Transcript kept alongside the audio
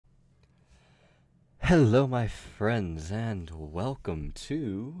Hello, my friends, and welcome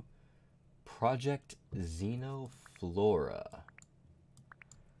to Project Xenoflora,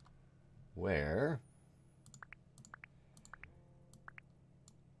 where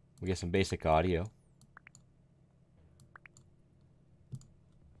we get some basic audio. I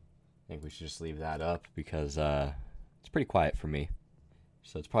think we should just leave that up because it's pretty quiet for me.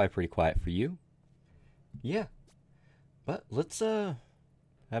 So it's probably pretty quiet for you. Yeah. But let's I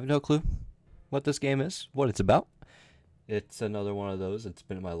have no clue what this game is, what it's about. It's another one of those. It's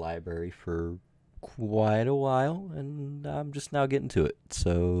been in my library for quite a while, and I'm just now getting to it.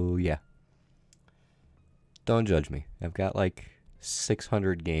 So, yeah. Don't judge me. I've got like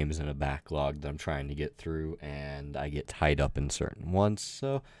 600 games in a backlog that I'm trying to get through, and I get tied up in certain ones.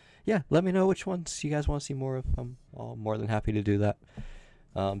 So, yeah, let me know which ones you guys want to see more of. I'm all more than happy to do that.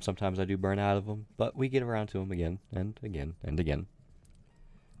 Sometimes I do burn out of them, but we get around to them again and again and again.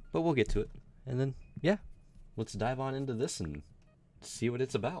 But we'll get to it. And then, yeah, let's dive on into this and see what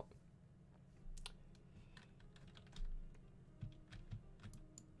it's about.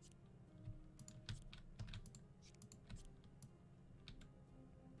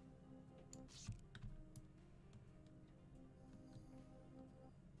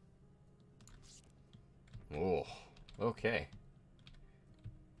 Oh, okay.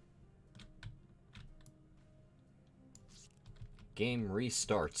 Game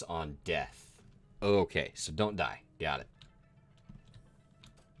restarts on death. Okay, so don't die. Got it.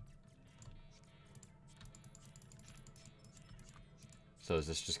 So is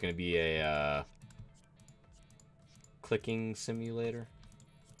this just going to be a clicking simulator?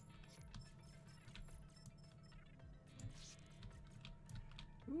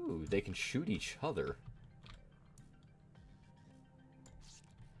 Ooh, they can shoot each other.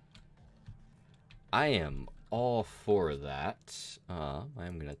 I am all for that.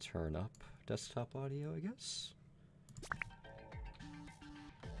 I'm going to turn up desktop audio, I guess.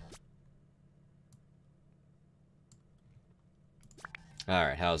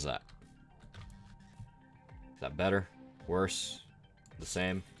 Alright, how's that? Is that better? Worse? The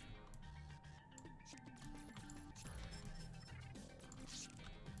same?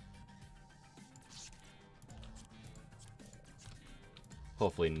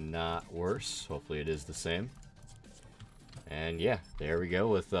 Hopefully not worse. Hopefully it is the same. And yeah, there we go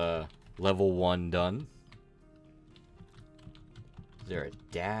with level 1 done. Is there a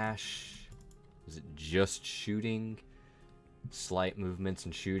dash? Is it just shooting? Slight movements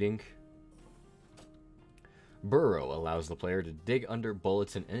and shooting. Burrow allows the player to dig under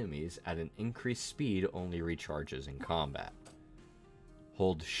bullets and enemies at an increased speed, only recharges in combat.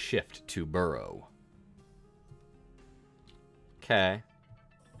 Hold shift to burrow. Okay.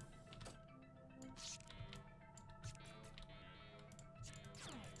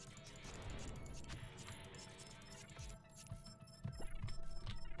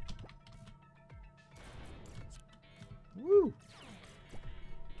 Woo!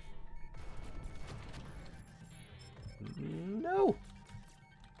 No!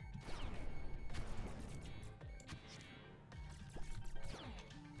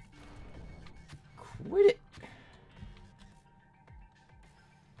 Quit it!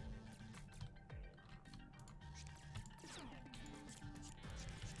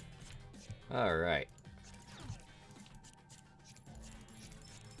 Alright.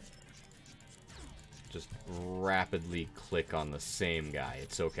 Just rapidly click on the same guy.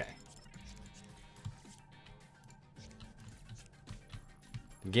 It's okay.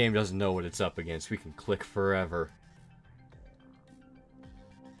 The game doesn't know what it's up against. We can click forever.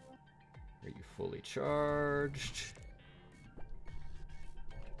 Are you fully charged?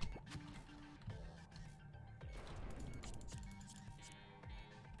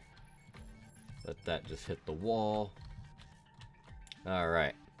 Let that just hit the wall.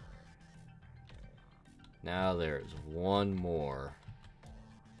 Alright. Now there's one more.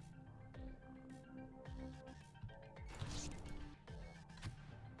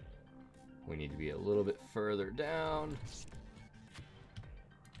 We need to be a little bit further down.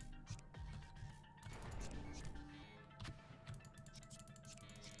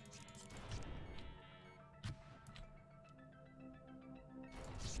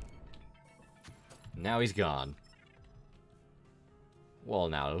 Now he's gone. Well,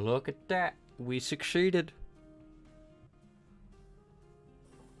 now look at that. We succeeded.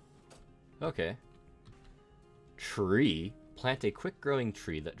 Okay. Tree. Plant a quick-growing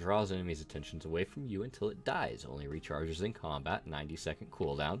tree that draws enemies' attentions away from you until it dies. Only recharges in combat. 90-second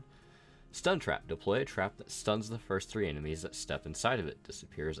cooldown. Stun trap. Deploy a trap that stuns the first 3 enemies that step inside of it.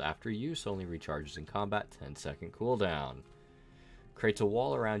 Disappears after use. Only recharges in combat. 10-second cooldown. Creates a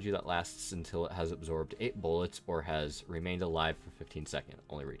wall around you that lasts until it has absorbed 8 bullets or has remained alive for 15 seconds.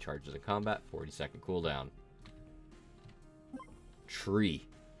 Only recharges in combat, 40-second cooldown. Tree.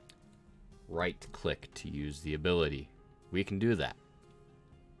 Right-click to use the ability. We can do that.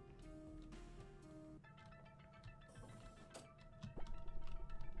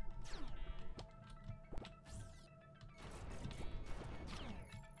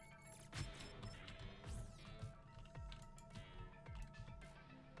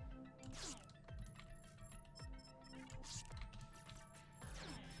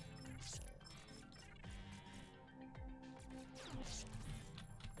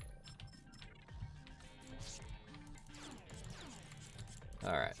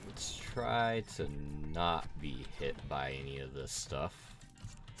 Alright, let's try to not be hit by any of this stuff.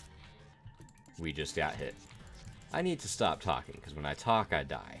 We just got hit. I need to stop talking, because when I talk, I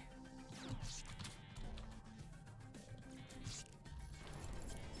die.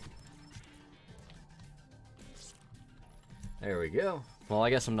 There we go. Well, I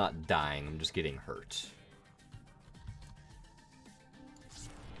guess I'm not dying, I'm just getting hurt.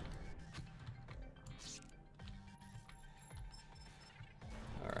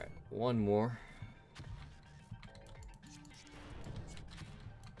 One more.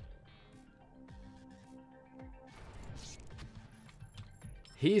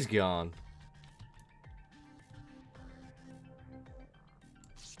 He's gone.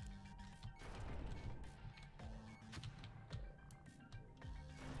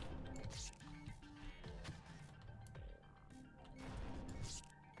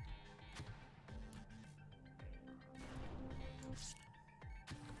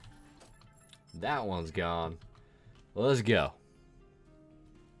 That one's gone. Well, let's go.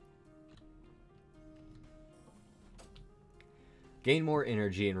 Gain more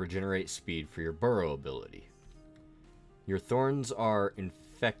energy and regenerate speed for your burrow ability. Your thorns are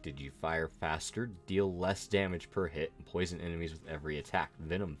infected. You fire faster, deal less damage per hit, and poison enemies with every attack.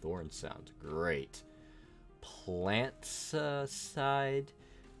 Venom thorn sounds great. Plant side.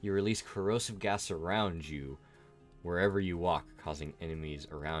 You release corrosive gas around you wherever you walk, causing enemies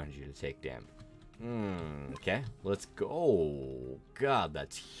around you to take damage. Okay, let's go. God,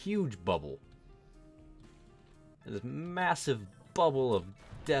 that's huge bubble. This massive bubble of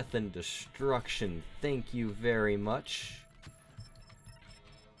death and destruction. Thank you very much.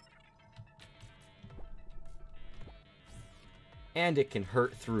 And it can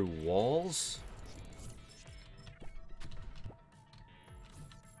hurt through walls.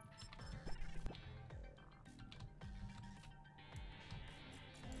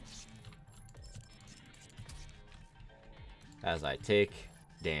 As I take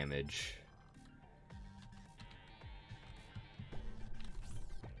damage.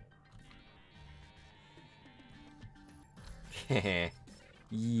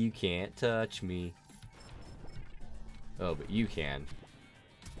 You can't touch me. Oh, but you can.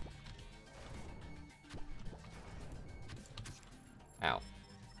 Ow.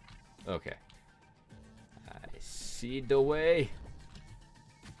 Okay. I see the way.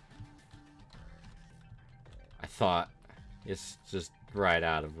 I thought it's just right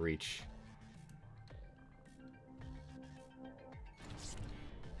out of reach.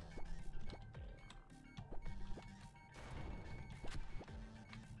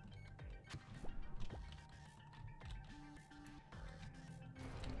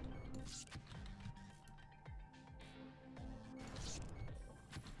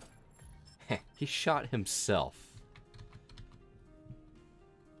 He shot himself.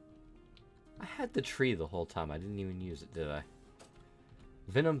 I had the tree the whole time. I didn't even use it, did I?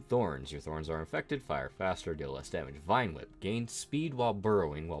 Venom thorns. Your thorns are infected. Fire faster. Deal less damage. Vine whip. Gain speed while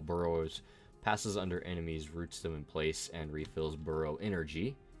burrowing. While burrows passes under enemies, roots them in place, and refills burrow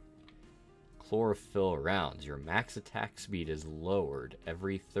energy. Chlorophyll rounds. Your max attack speed is lowered.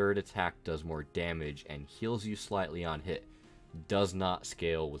 Every third attack does more damage and heals you slightly on hit. Does not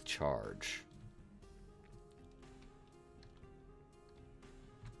scale with charge.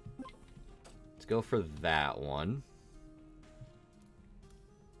 Let's go for that one.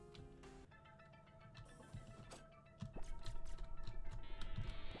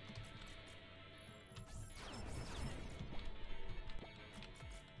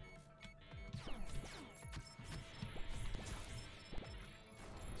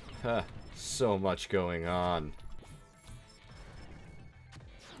 Huh, so much going on.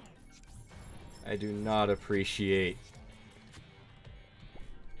 I do not appreciate.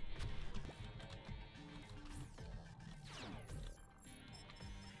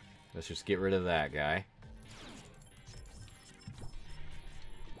 Let's just get rid of that guy.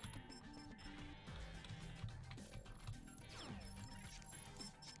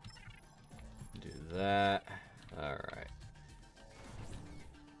 that. Alright.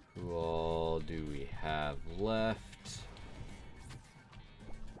 Who all do we have left?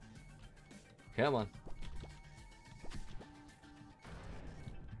 Come on.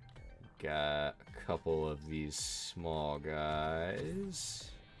 Got a couple of these small guys.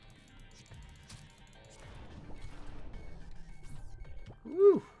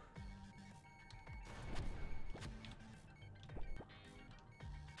 Woo!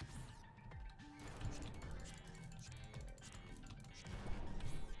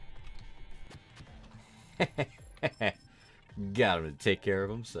 Got him to take care of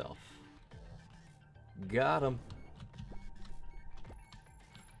himself. Got him.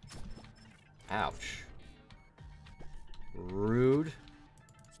 Ouch. Rude.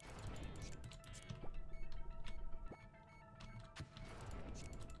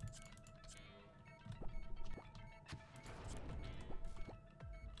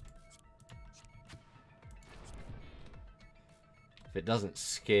 If it doesn't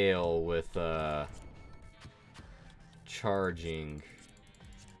scale with charging,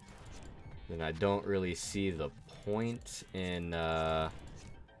 then I don't really see the point in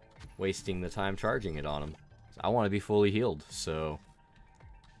wasting the time charging it on him. I want to be fully healed, so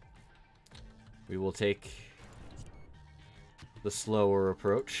we will take the slower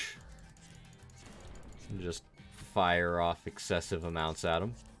approach and just fire off excessive amounts at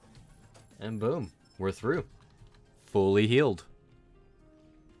him, and boom, we're through. Fully healed.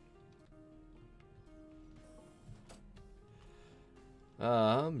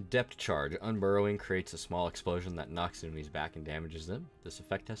 Depth charge. Unburrowing creates a small explosion that knocks enemies back and damages them. This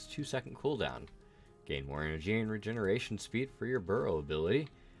effect has a 2-second cooldown. Gain more energy and regeneration speed for your burrow ability.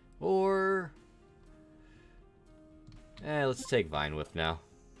 Or... let's take Vine Whip now.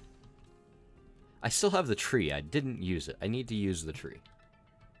 I still have the tree. I didn't use it. I need to use the tree.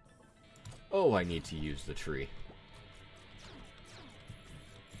 Oh, I need to use the tree.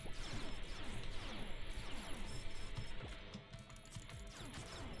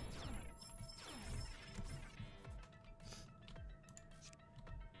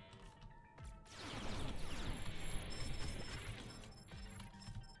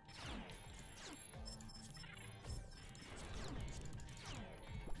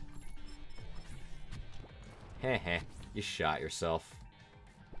 Heh, you shot yourself.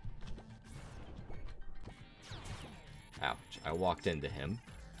 Ouch, I walked into him.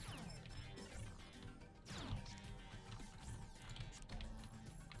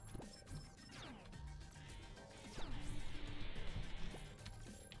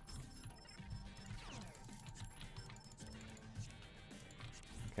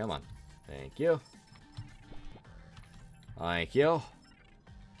 Come on. Thank you. Thank you.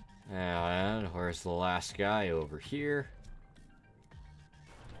 And where's the last guy? Over here.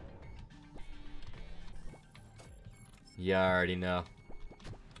 You already know.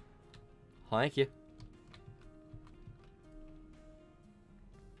 Thank you.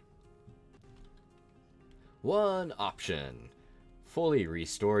 One option. Fully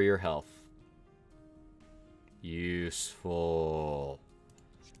restore your health. Useful.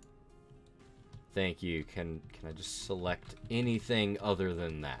 Thank you. Can I just select anything other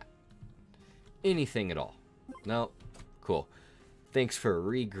than that? Anything at all? No? Cool. Thanks for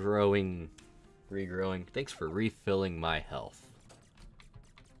regrowing. Thanks for refilling my health.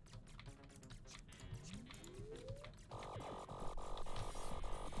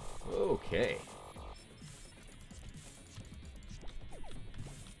 Okay.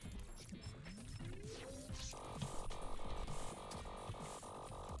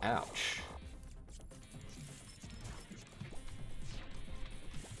 Ouch.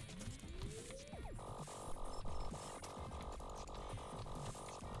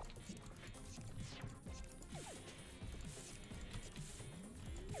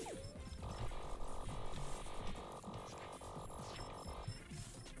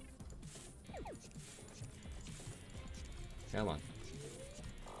 Come on.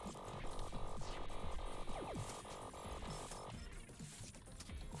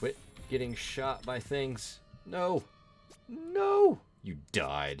 Quit getting shot by things. No. No! You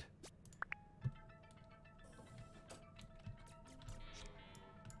died.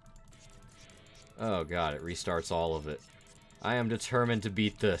 Oh god, it restarts all of it. I am determined to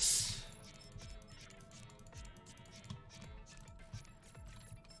beat this.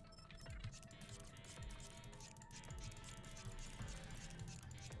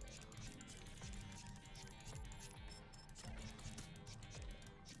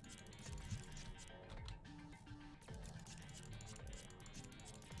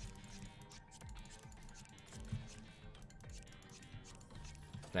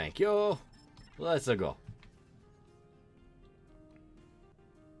 Thank you. Let's go.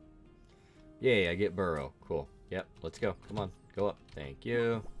 Yay, I get burrow. Cool. Yep, let's go. Come on, go up. Thank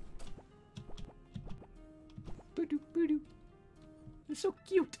you. Boo-doo, boo-doo. You're so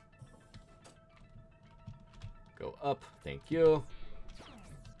cute. Go up. Thank you.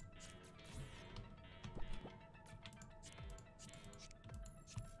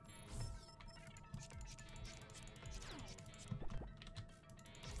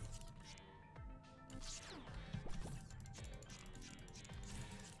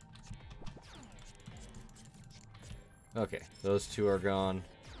 Okay, those two are gone.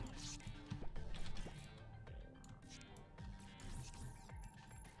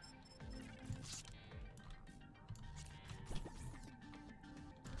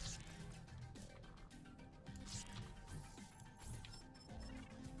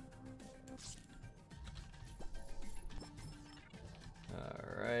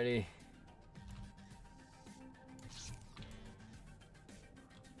 Alrighty.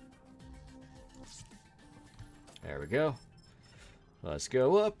 There we go. Let's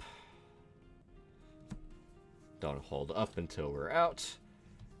go up. Don't hold up until we're out.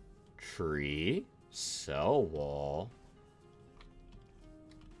 Tree. Cell wall.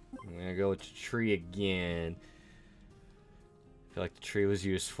 I'm gonna go with the tree again. Feel like the tree was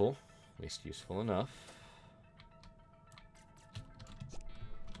useful. At least useful enough.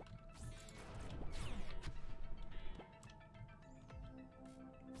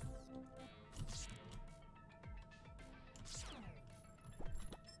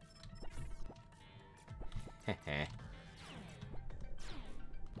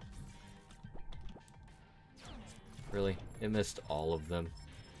 Really? It missed all of them.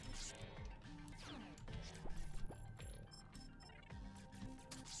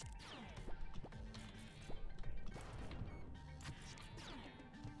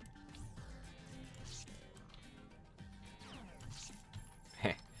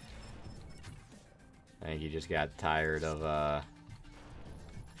 I think you just got tired of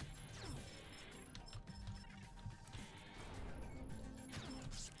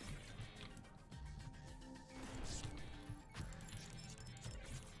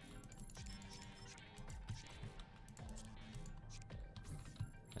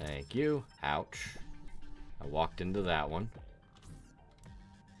Thank you. Ouch. I walked into that one.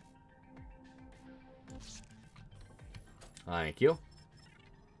 Thank you.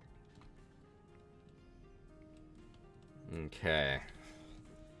 Okay.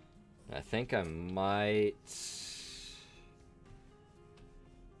 I think I might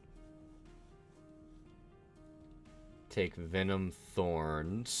take venom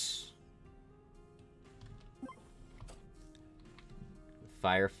thorns.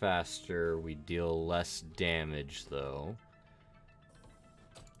 Fire faster, we deal less damage though.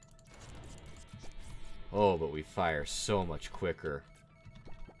 Oh, but we fire so much quicker.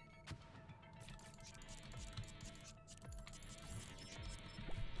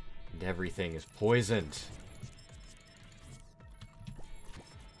 And everything is poisoned.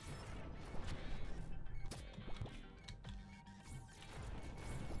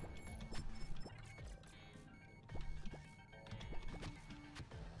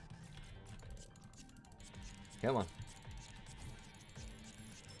 Come on.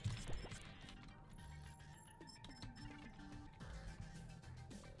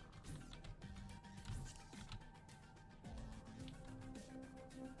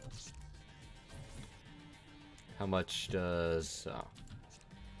 How much does...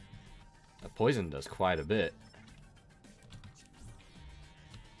 the poison does quite a bit.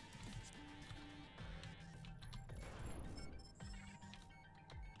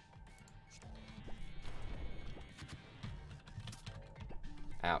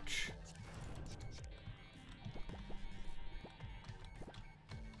 Ouch.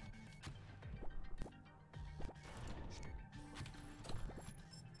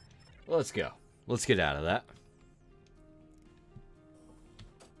 Let's go. Let's get out of that.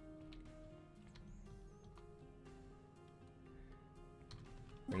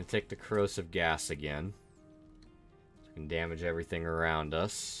 We're going to take the corrosive gas again. So we can damage everything around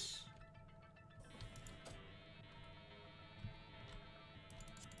us.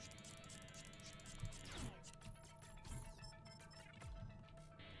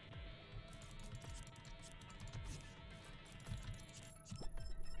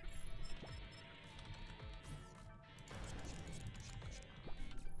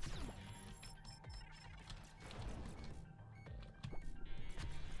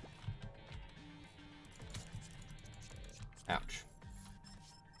 Ouch.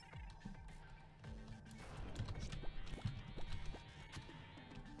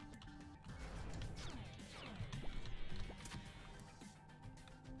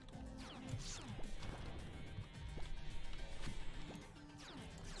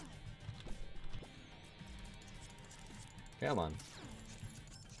 Come on.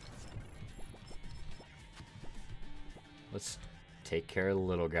 Let's take care of the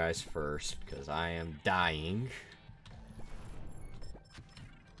little guys first, because I am dying.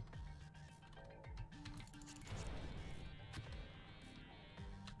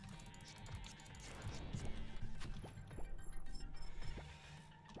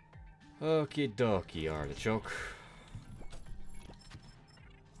 Okie dokie, artichoke.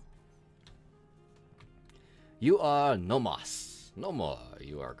 You are no mas. No more.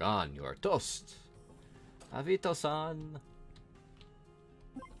 You are gone. You are toast. Avito-san.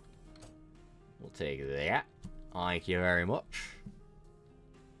 We'll take that. Thank you very much.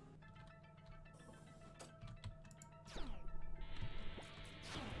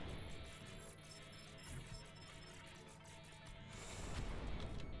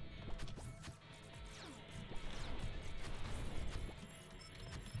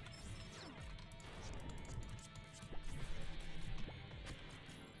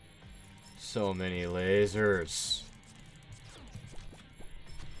 So many lasers.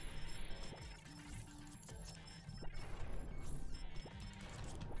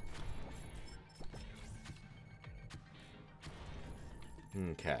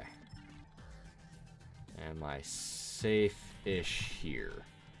 Okay. Am I safe-ish here?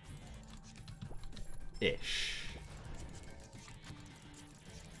 Ish.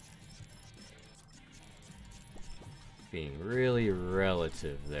 Being really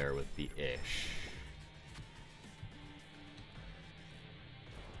relative there with the ish.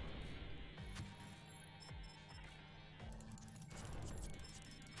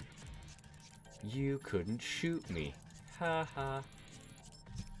 You couldn't shoot me. Ha ha.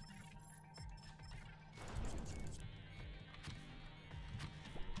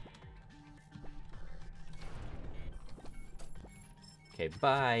 Okay,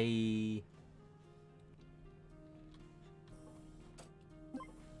 bye.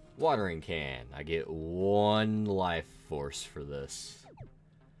 Watering can. I get 1 life force for this.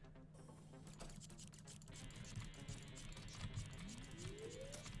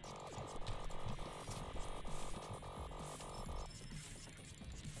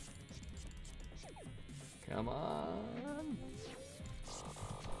 Come on.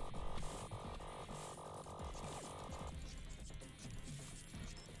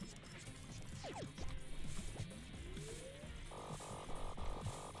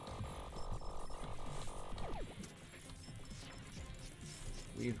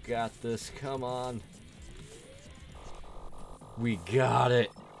 We've got this, come on. We got it.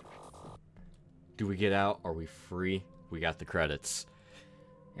 Do we get out? Are we free? We got the credits.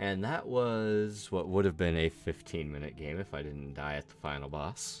 And that was what would have been a 15-minute game if I didn't die at the final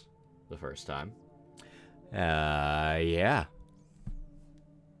boss the first time. Yeah.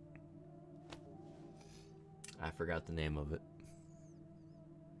 I forgot the name of it.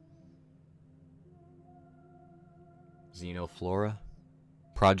 Xenoflora?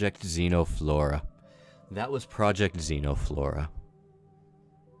 Project Xenoflora. That was Project Xenoflora.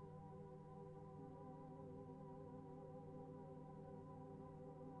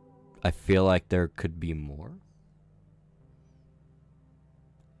 I feel like there could be more.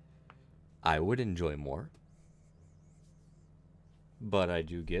 I would enjoy more. But I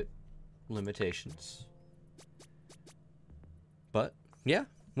do get limitations. But, yeah,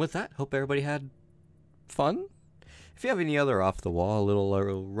 with that, hope everybody had fun. If you have any other off-the-wall little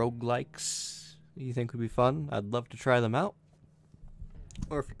roguelikes you think would be fun, I'd love to try them out.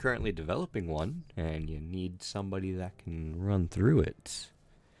 Or if you're currently developing one and you need somebody that can run through it,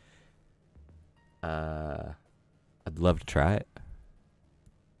 I'd love to try it.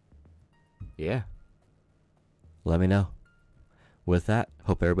 Yeah. Let me know. With that,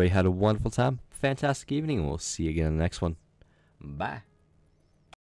 hope everybody had a wonderful time, fantastic evening, and we'll see you again in the next one. Bye.